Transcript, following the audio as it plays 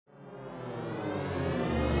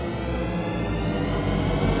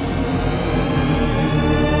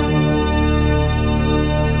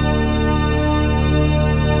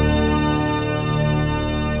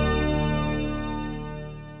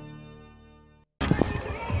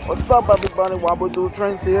What's up, everybody?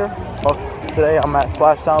 Abdullah'sTrains here. Today I'm at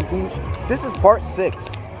Splashdown Beach. This is part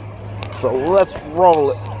 6, so let's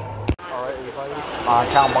roll it. Alright, everybody.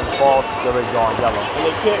 Cowabunga Falls, they're ready to go on yellow.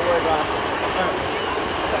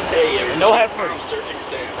 Hey, no head first. Searching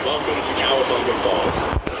Sam. Welcome to Cowabunga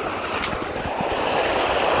Falls.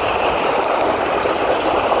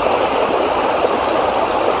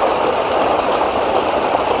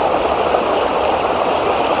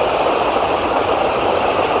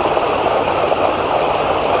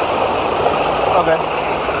 Okay.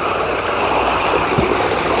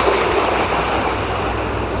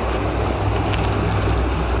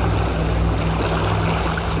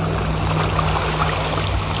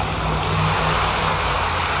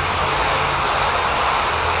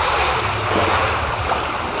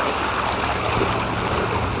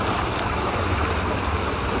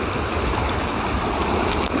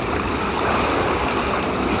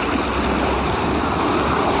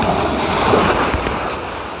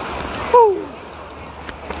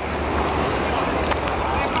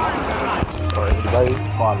 Ready?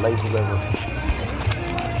 Come on, lazy river.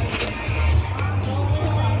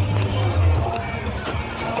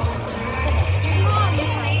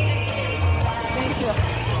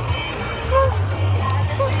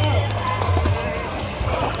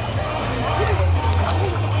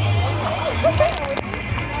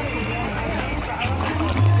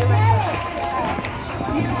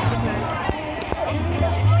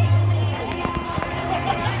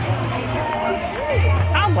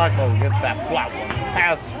 I'm not gonna get that flat one.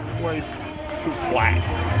 That's way too flat.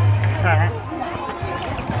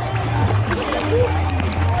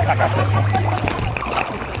 I got this one.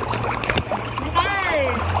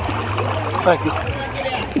 Thank you.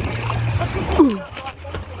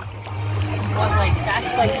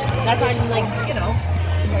 That's on, like, you know.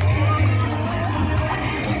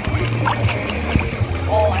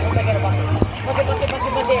 Oh, I hope I get a bucket. Bucket.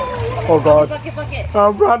 Oh God. Bucket.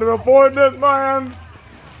 I'm trying to avoid this, man.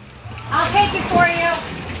 I'll take it for you.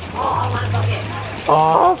 Oh, I want a bucket.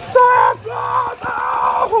 Oh, Sam! No!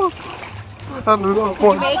 Did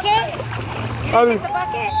you make it? You didn't get the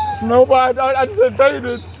bucket? No, but I just evaded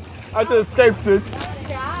it. I just escaped it. Good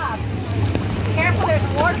job. Careful, there's a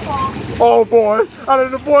waterfall. Oh boy, I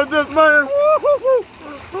didn't avoid this, man. Woo-hoo-hoo.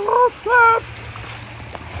 Oh, snap!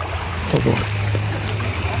 Oh boy.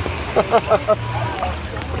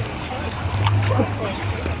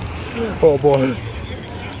 Oh boy.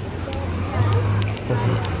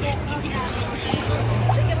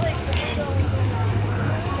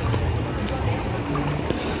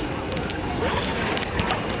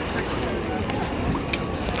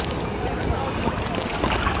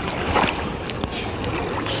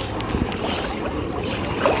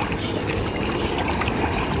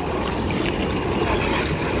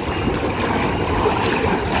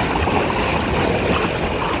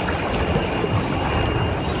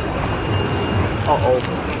 Uh-oh.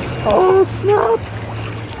 Oh, snap!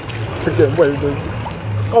 Again, wait, wait.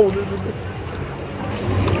 Oh, this.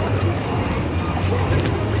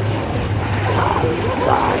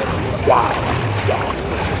 Wow.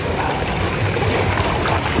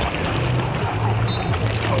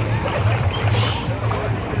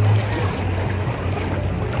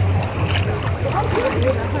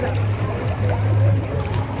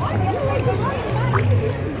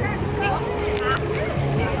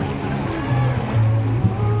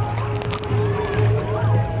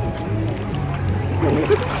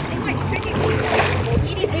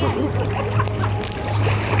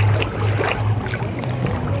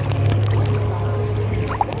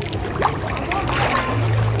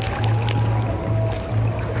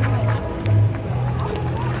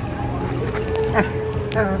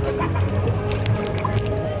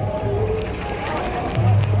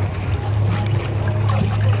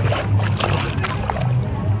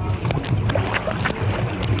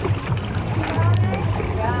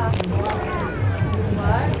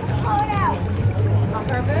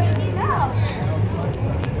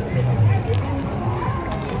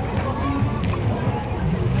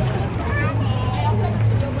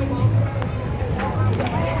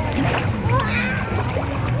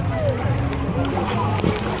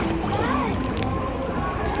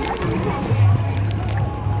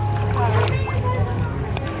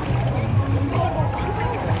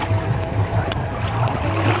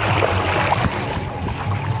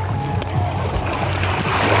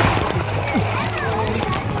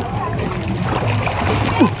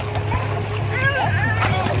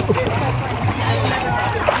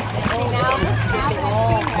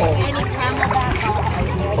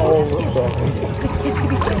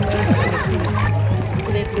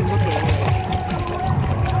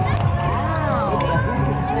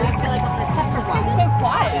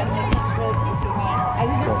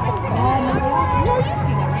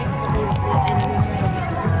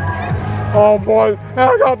 Oh boy,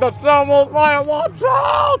 I got the shovels, man, watch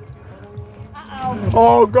out!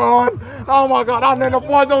 Oh god, oh my god, I need to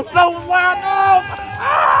find those shovels, man, no!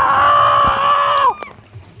 Ah!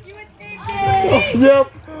 You escaped it!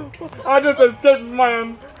 Yep, I just escaped,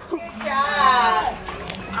 man. Good job!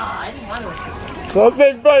 Oh, I didn't want to escape. Let's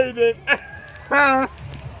invade it.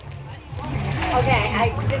 Okay,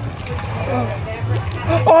 this is for you.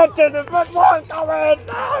 Oh Jesus, there's one coming!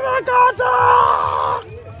 Oh my god!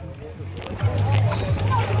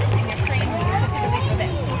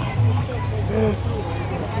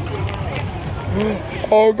 Ah!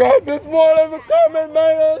 Oh god, this one is coming,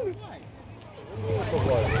 man!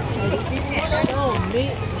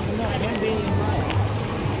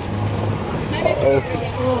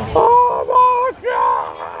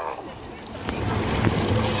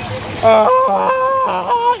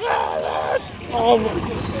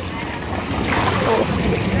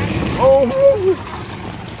 Oh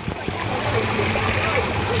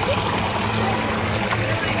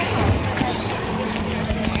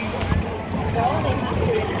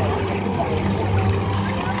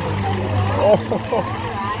my god!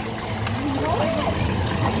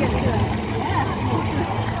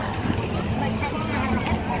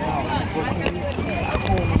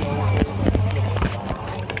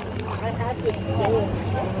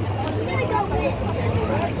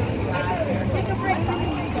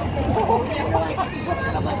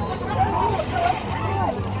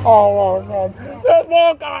 Oh my god, there's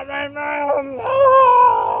one coming, man!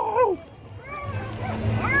 Oh!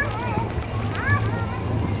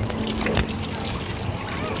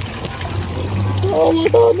 Oh my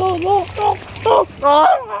god, no, no, no, no,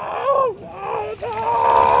 no!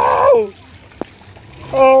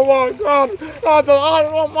 Oh my god, that's an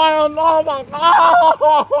animal, man! Oh my god!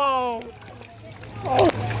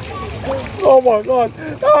 Oh my god!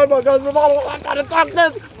 Oh my god! The bottle! I gotta talk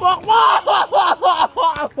this! Oh!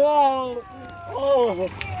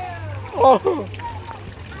 Oh!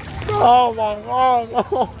 Oh my god!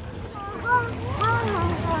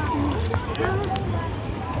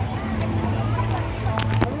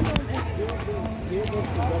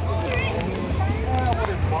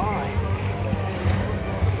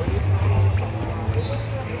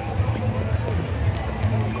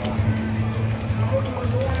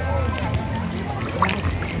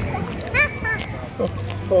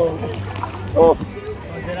 Oh! Oh!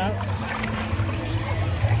 Get out!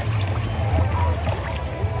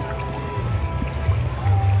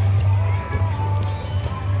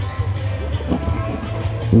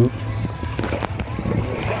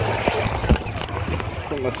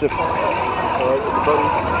 Pretty much it. Alright, buddy.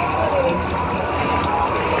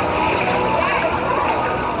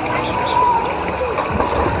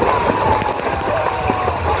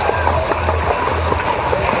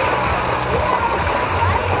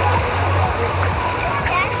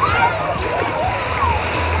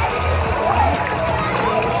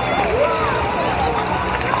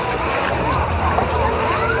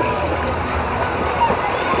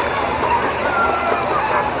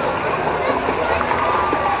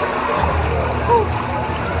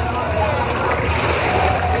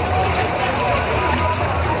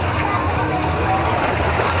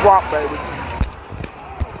 Swap, baby.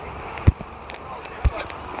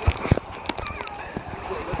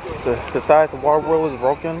 Besides the water wheel is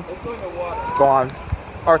broken, go on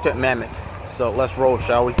Arctic Mammoth. So let's roll,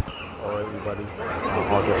 shall we? Alright, everybody.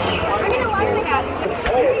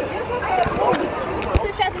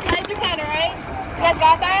 Two shots of nitrogen counter, right? You guys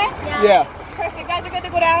got that? Yeah. Perfect. You guys are good to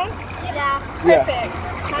go down? Yeah. Perfect.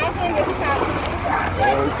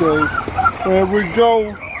 Okay, there we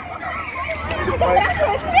go.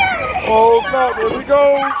 Oh snap, there we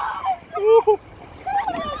go. Woo.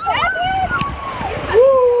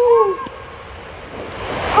 Woo.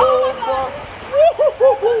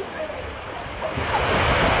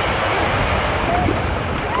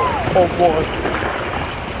 Oh boy.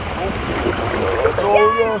 Oh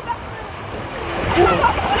yeah.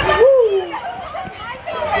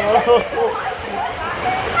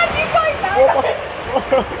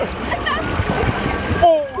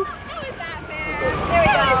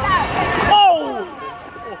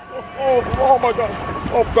 Oh my god.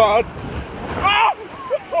 Oh god. Ah!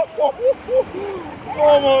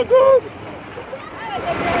 Oh my god.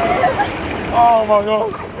 Oh my god.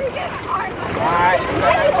 Alright, you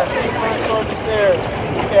guys towards the stairs.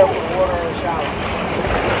 Be careful, water in the shower.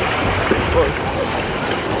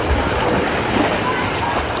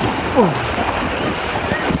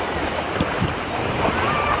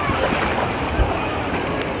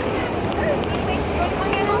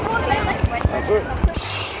 That's it.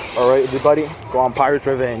 Alright, everybody, go on Pirate's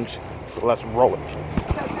Revenge. So let's roll it.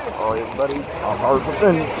 All right, buddy. I'm hard to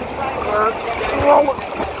finish.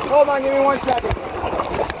 Hold on, give me 1 second.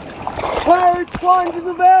 Pirate's Plunge is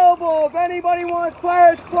available. If anybody wants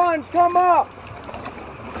Pirate's Plunge, come up.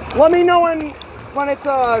 Let me know when it's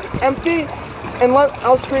empty, and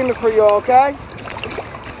I'll scream it for you, okay?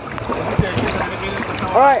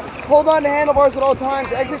 All right, hold on to handlebars at all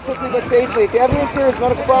times. Exit quickly but safely. If you have any serious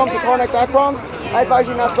medical problems or car neck back problems, I advise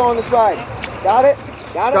you not to go on this ride. Got it?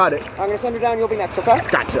 Got it? Got it. I'm gonna send her down. You'll be next, okay?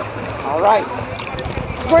 Gotcha. All right.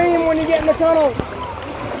 Scream when you get in the tunnel.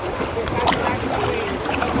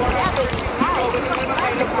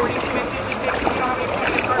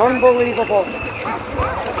 Unbelievable.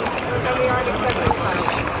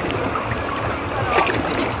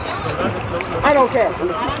 I don't care.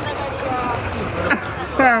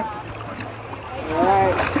 All right.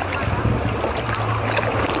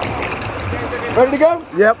 Ready to go?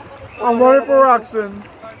 Yep. I'm ready for action.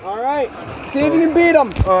 All right. See if you can beat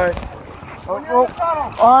them. All right. All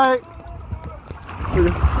right.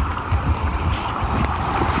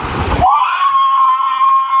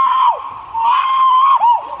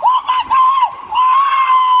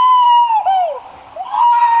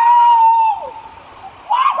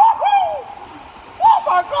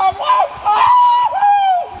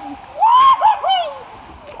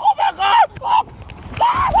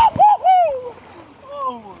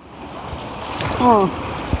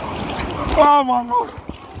 Oh my God.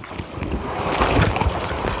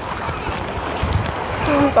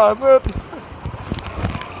 That's it.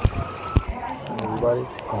 Everybody,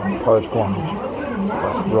 Pirate's Plunge.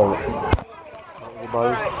 Let's roll it.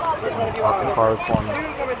 Everybody, out the Pirate's Plunge.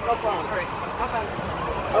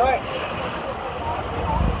 All right.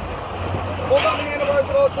 Hold on the handlebars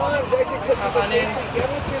at all times. Exit quickly but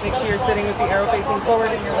safely. Make sure you're sitting with the arrow facing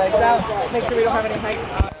forward and your legs out. Make sure we don't have any height.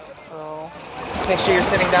 Make sure you're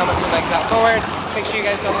sitting down with your legs out forward. Make sure you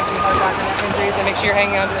guys don't have any hard back or neck injuries, and make sure you're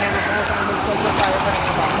hanging onto the handles the whole time. Move close to the fire, putting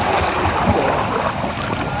them on.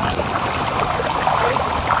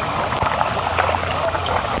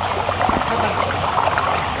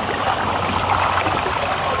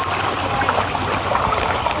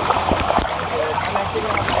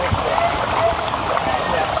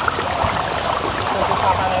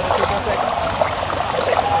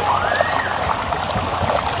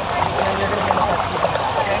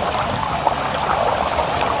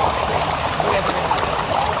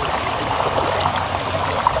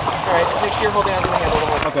 Make sure you're holding onto the handle the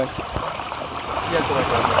whole time. Okay. You have to let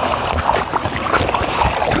go.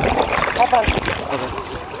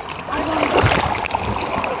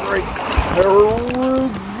 Great. Here we go.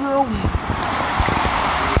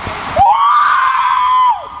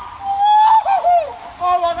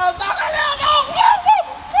 Oh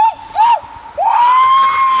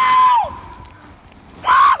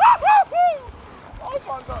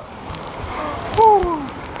my God.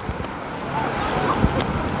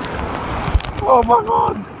 Oh my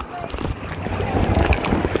God!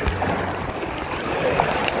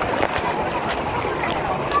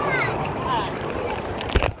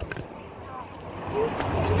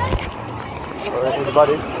 Alright,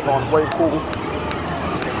 everybody, going way cool.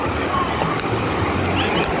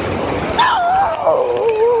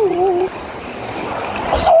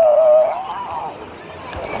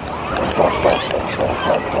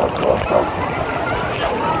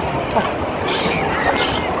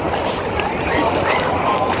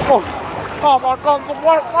 Oh my God, the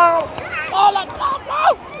work now! Oh my God,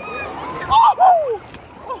 no!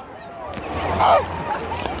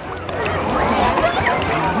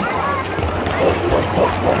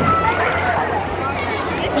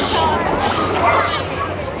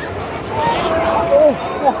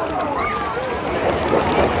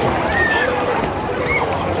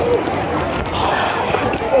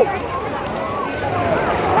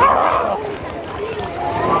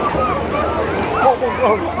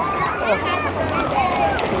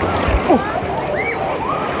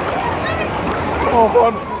 Oh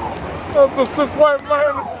God, this is way,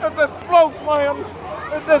 man. It explodes, man.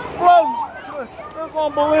 It explodes. It's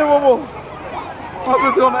unbelievable. How's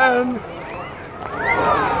this gonna end?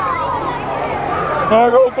 There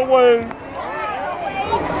goes the wave.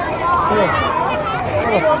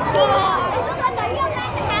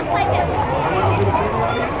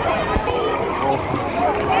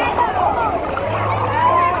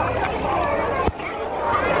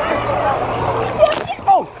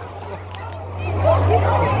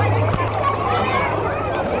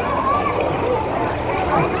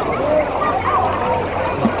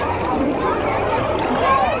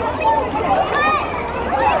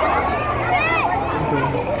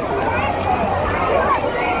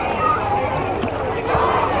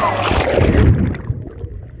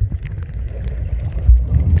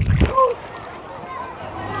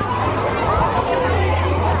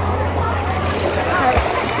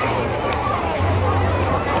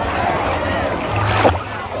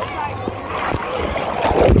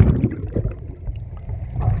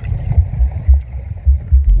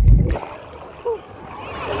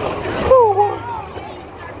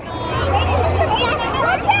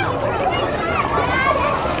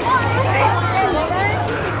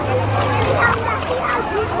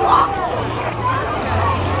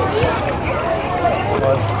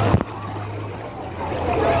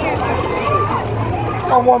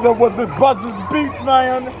 I wonder what's this buzz's beat,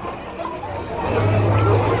 man.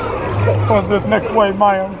 What's this next wave,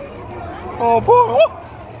 man? Oh boy.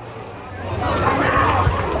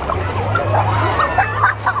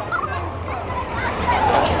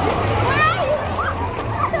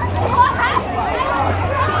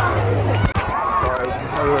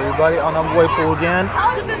 Hello everybody, on our way pool again.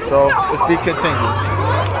 So let's be continued.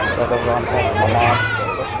 That's what I'm telling my mom. So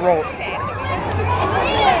let's roll.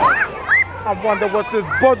 I wonder what's this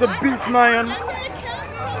buzzer beats, man.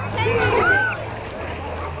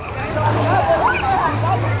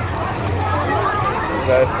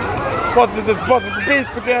 Okay. What's this buzzer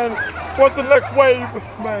beats again? What's the next wave,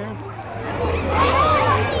 man?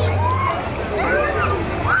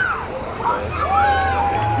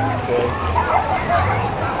 Okay.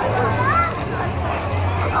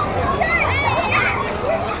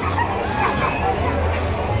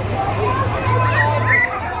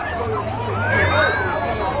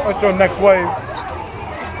 What's your next wave?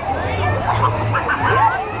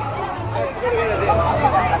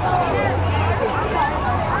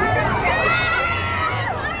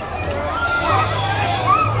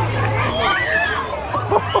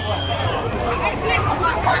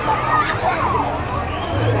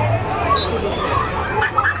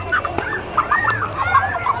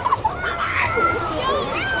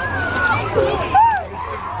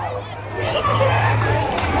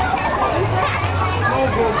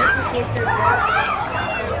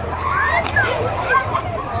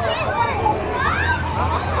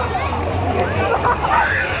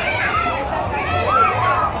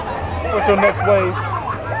 What's your next wave?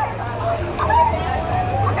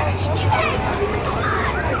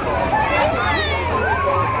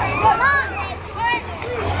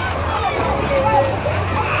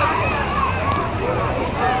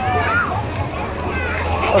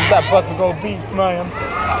 What's that buzzer gonna beat, man?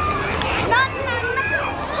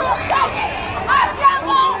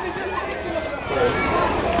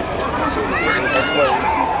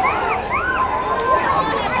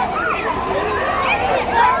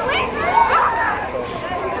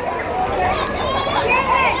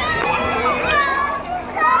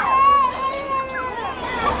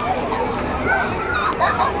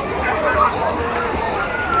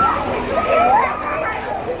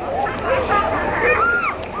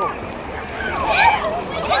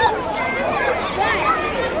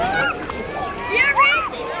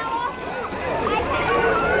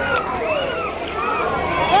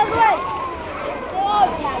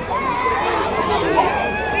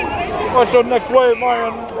 What's your next wave,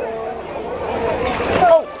 man?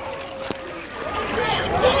 Oh.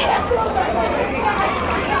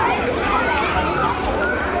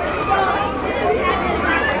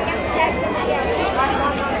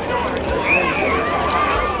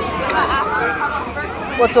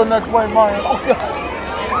 What's your next wave, man? Okay.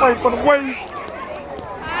 Wait for the wave.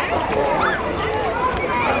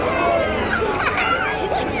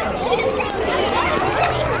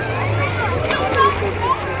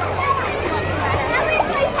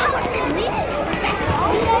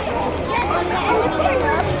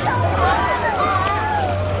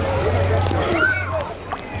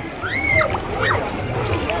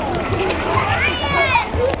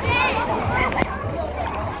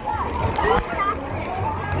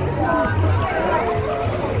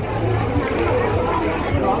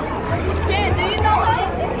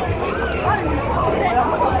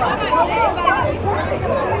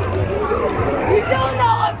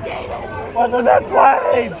 What's the next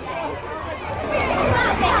wave?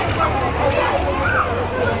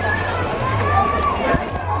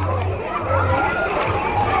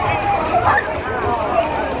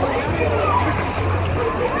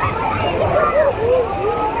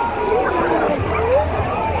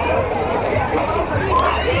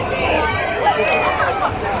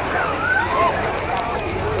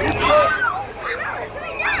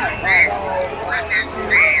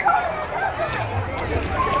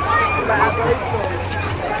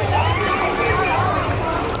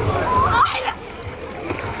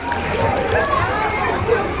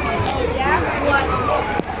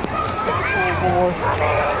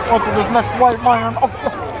 What's this next white man? Oh.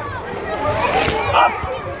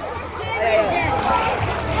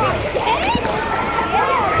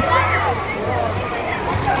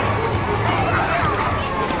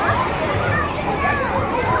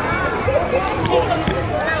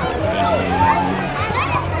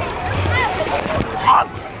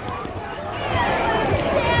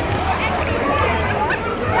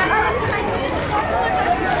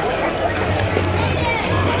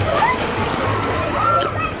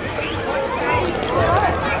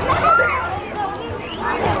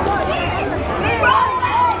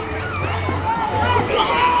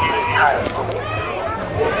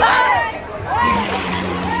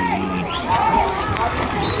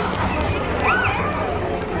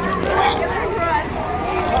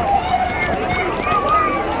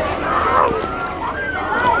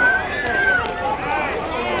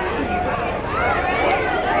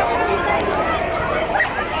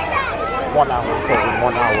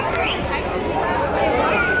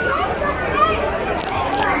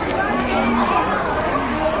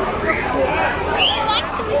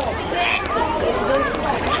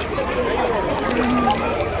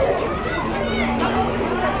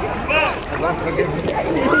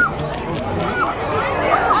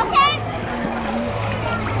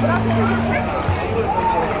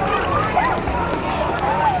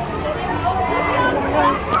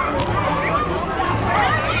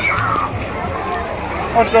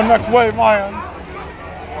 What's your next wave, man?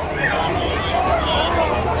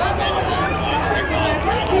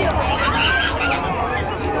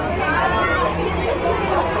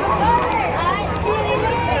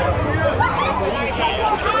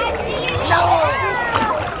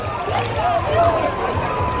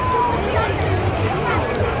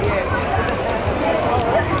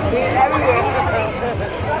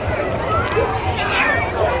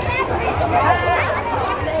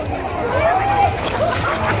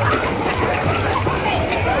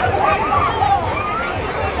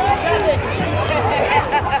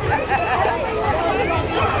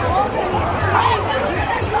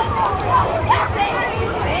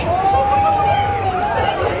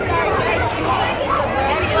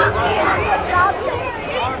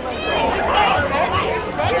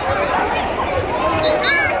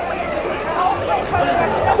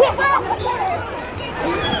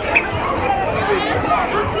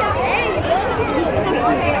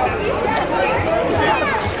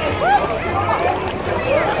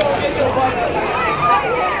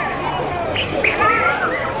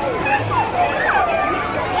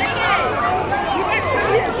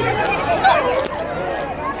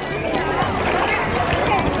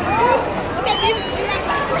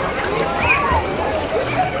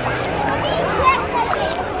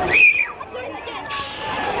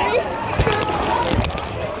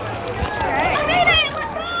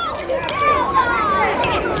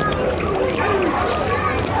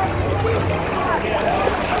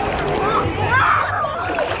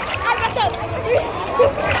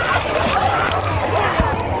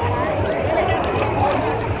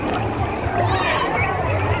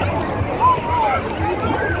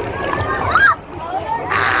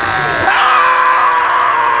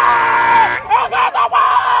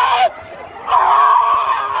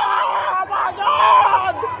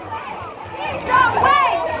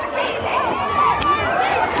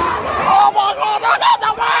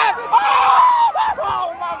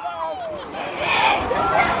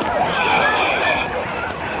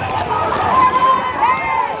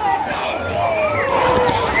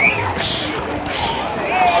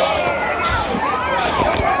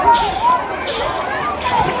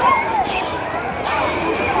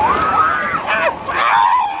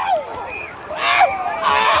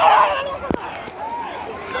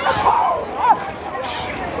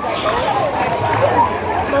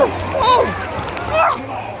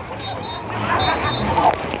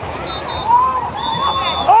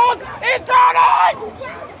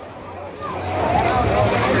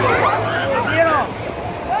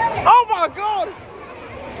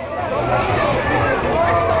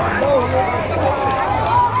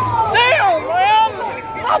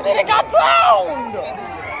 It got drowned!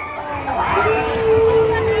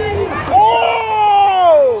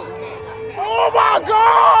 Oh! Oh my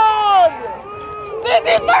God! Did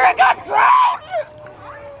he think it got drowned?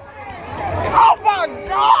 Oh my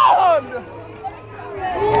God!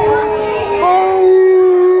 Boo!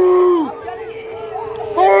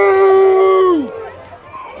 Boo!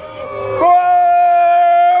 Boo!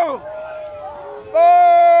 Boo!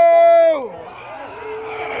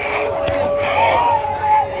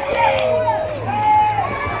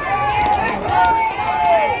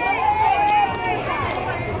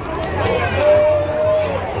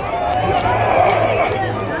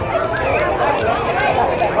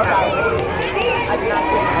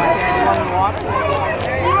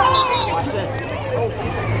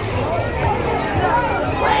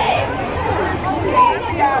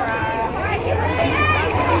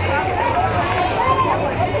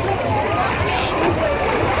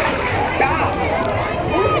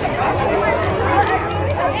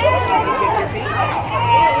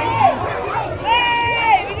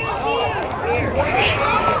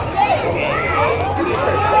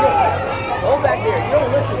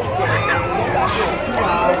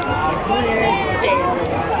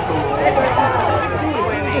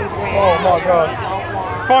 Oh my God.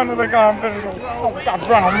 Finally got him finished. Oh, got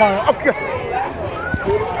drowned, man. Okay.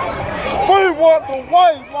 We want the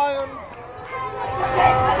way, man.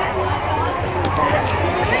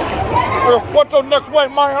 What's the next way,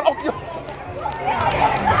 man? Okay.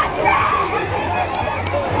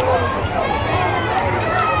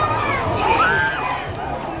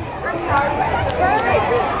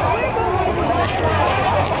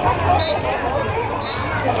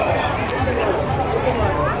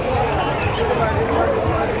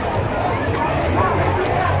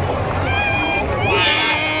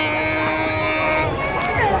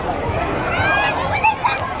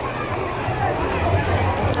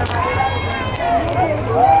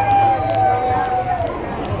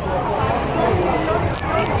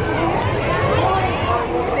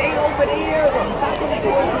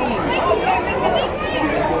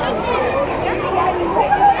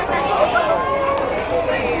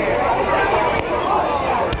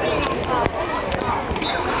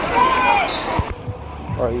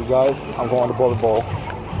 you guys. I'm going to Bullet Bowl.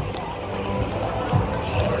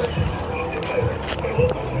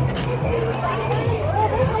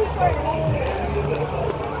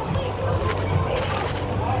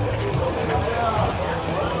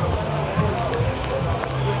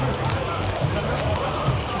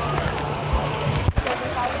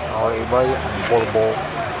 Alright, everybody, I'm Bullet Bowl.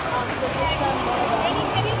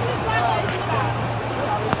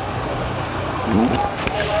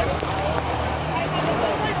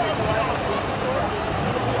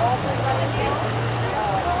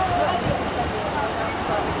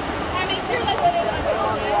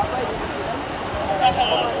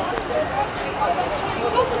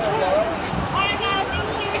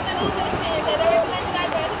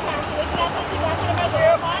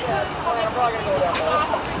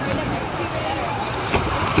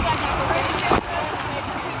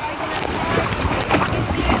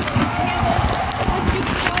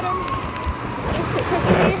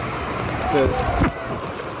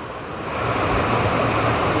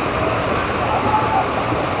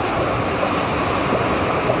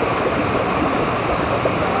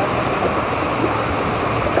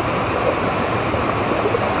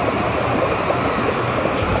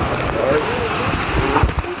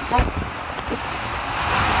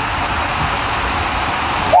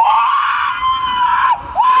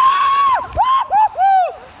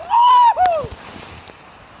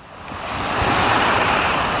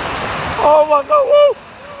 Oh my God! Woo!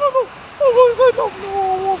 Oh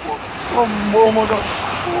my God! Oh my God!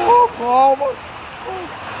 Oh my!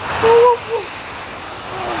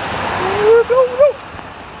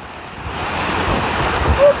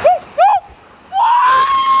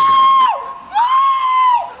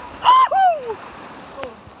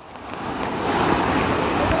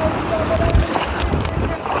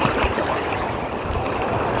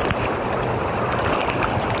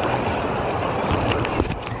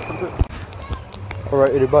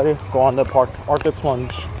 Alright, everybody, go on the Arctic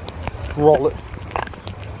plunge. Roll it.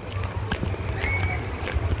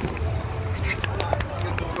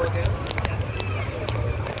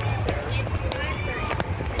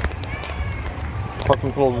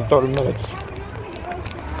 Parking close in 30 minutes.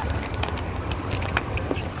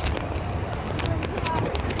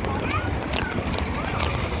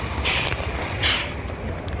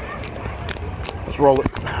 Let's roll it.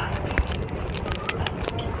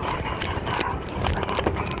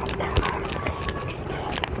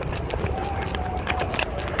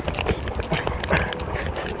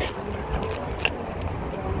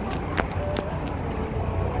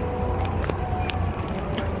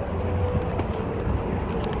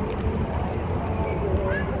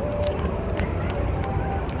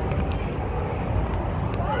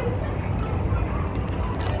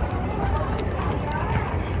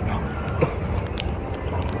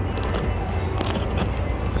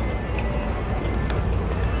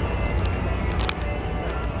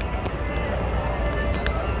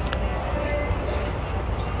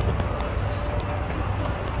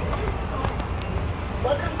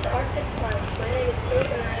 Welcome to Arctic Plunge. My name is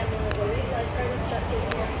Kate and I am one of the lead lifeguard instructors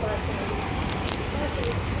here at Splashdown.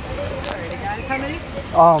 Alrighty guys, how many?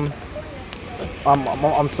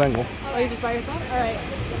 I'm single. Oh, you're just by yourself? Alright.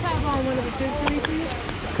 Let's have on one of the kids for me, please.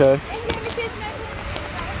 Okay.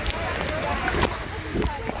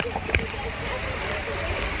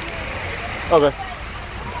 Okay.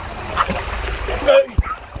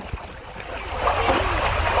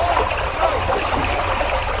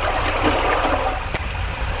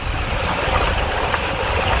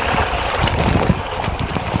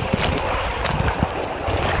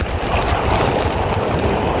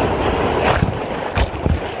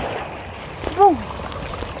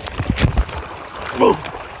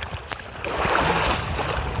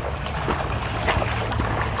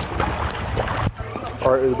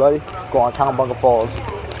 Alright, everybody, go on Cowabunga Falls.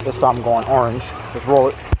 This time I'm going orange. Let's roll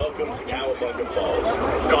it. Welcome to Cowabunga Falls.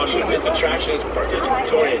 Caution, this attraction is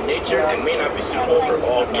participatory in nature and may not be suitable for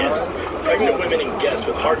all guests. Pregnant women and guests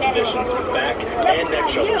with heart conditions, back, and neck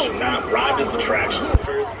trouble should not ride this attraction.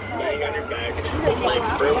 First, laying on your back, with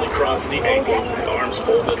legs firmly crossed the ankles and arms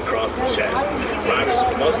folded across the chest. Riders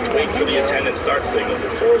must wait for the attendant start signal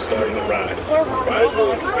before starting the ride. Riders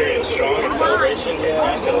will experience strong acceleration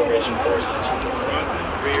and deceleration forces from the front,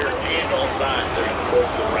 rear, and all sides during the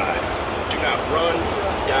course of the ride. Do not run,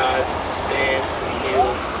 dive, stand,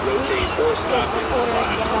 kneel, rotate, or stop in the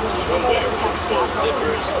slide. Swimwear with exposed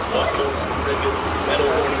zippers, buckles, rivets, metal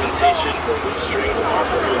ornamentation, loop string, are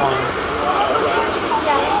prohibited. All riders will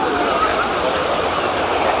swim.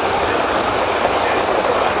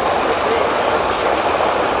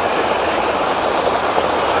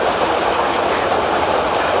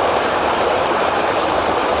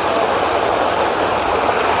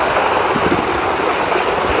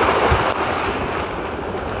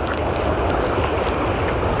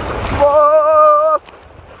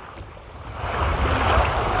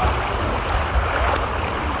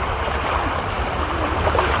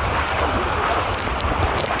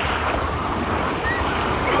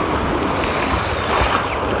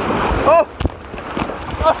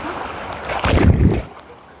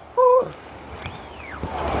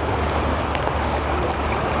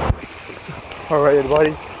 Alright,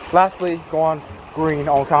 everybody. Lastly, go on green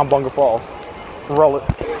on Cowabunga Falls. Roll it.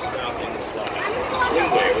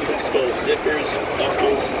 Swimwear with exposed zippers,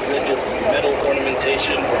 buckles, rivets, metal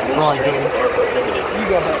ornamentation, or loose string are prohibited.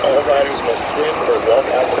 All riders must swim or walk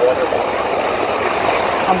out the water.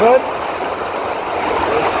 I'm good?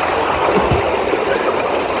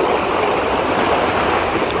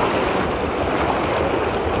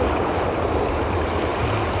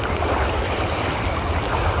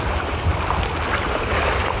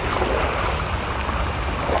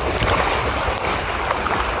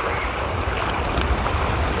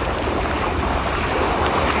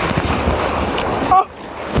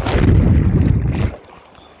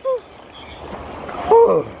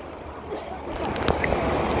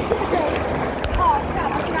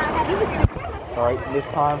 Alright, this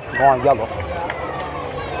time, go on yellow.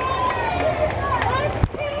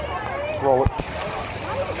 Roll it.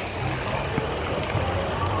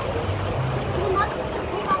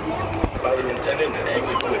 By the attendant and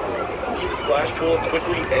exit quickly. Leave the splash pool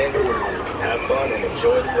quickly and orderly. Have fun and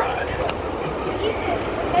enjoy the ride.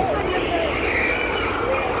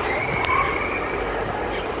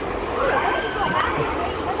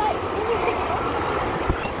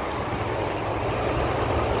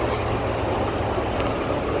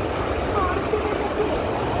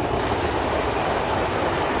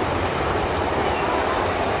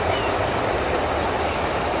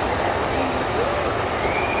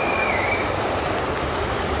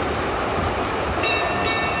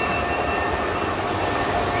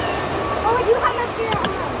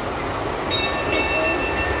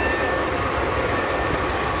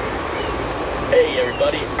 Hey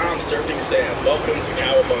everybody, I'm Surfing Sam. Welcome to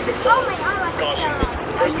Cowabunga Falls. Caution, this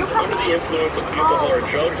persons under the influence of alcohol or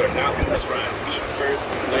drugs are not in this ride. Feet first,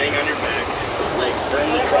 laying on your back, legs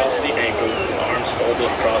firmly across the ankles, and arms folded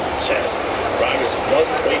across the chest. Riders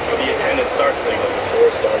must wait for the attendant start signal before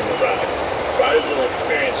starting the ride. Riders will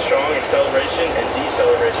experience strong acceleration and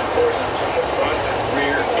deceleration forces from the front,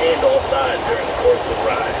 rear, and all sides during the course of the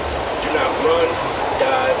ride. Do not run,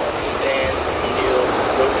 dive, stand, kneel,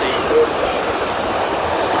 rotate, or stop.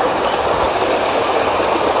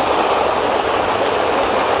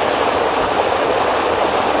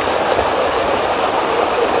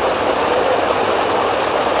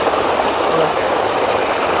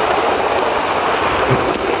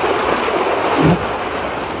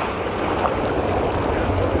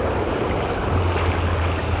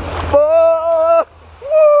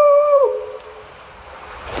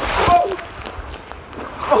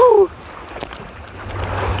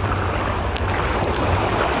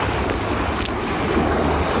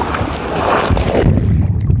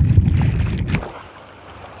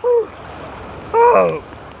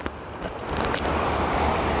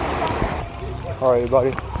 Alright,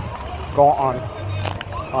 everybody. Go on.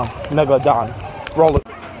 Megalodon. Roll it.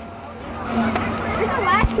 We're the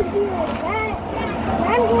last people.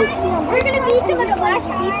 We're gonna be some of the last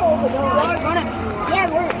people to go. We're gonna be. Yeah,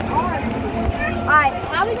 we're on. Alright,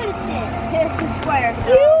 how are we gonna sit? Here's the square. So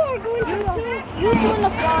you are going to you two in the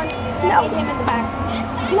front, and him in the back.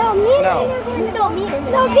 No, me and him are going to me.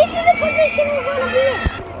 No, this is the position we're gonna be in.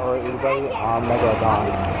 Alright, everybody. I'm Megalodon.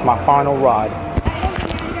 It's my final ride.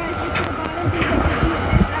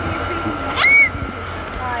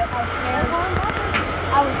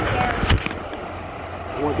 I was scared.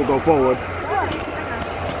 I want to go forward.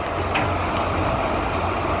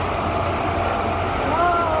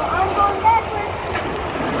 I'm going backwards.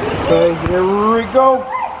 Okay, here we go.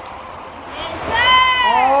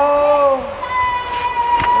 Oh,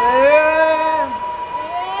 yeah.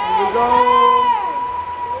 Here we go.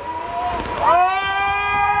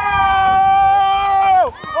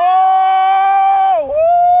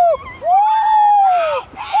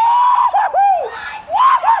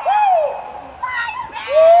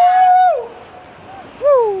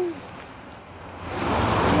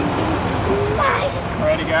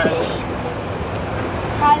 Alrighty, guys.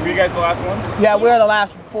 Were you guys the last ones? Yeah, we're the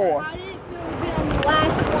last four. How did it feel to be on the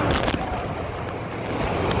last one?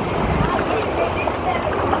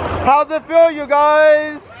 How's it feel, you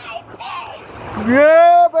guys?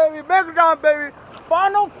 Yeah, baby. Megalodon, baby.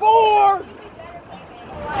 Final four.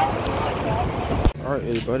 Alright,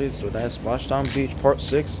 everybody. So that's Splashdown Beach Part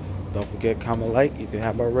 6. Don't forget, comment, like. If you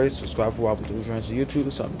have my race, subscribe for Abdullah'sTrains on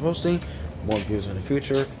YouTube. So I'm posting more views in the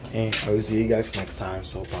future. And I will see you guys next time.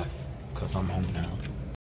 So bye. Because I'm home now.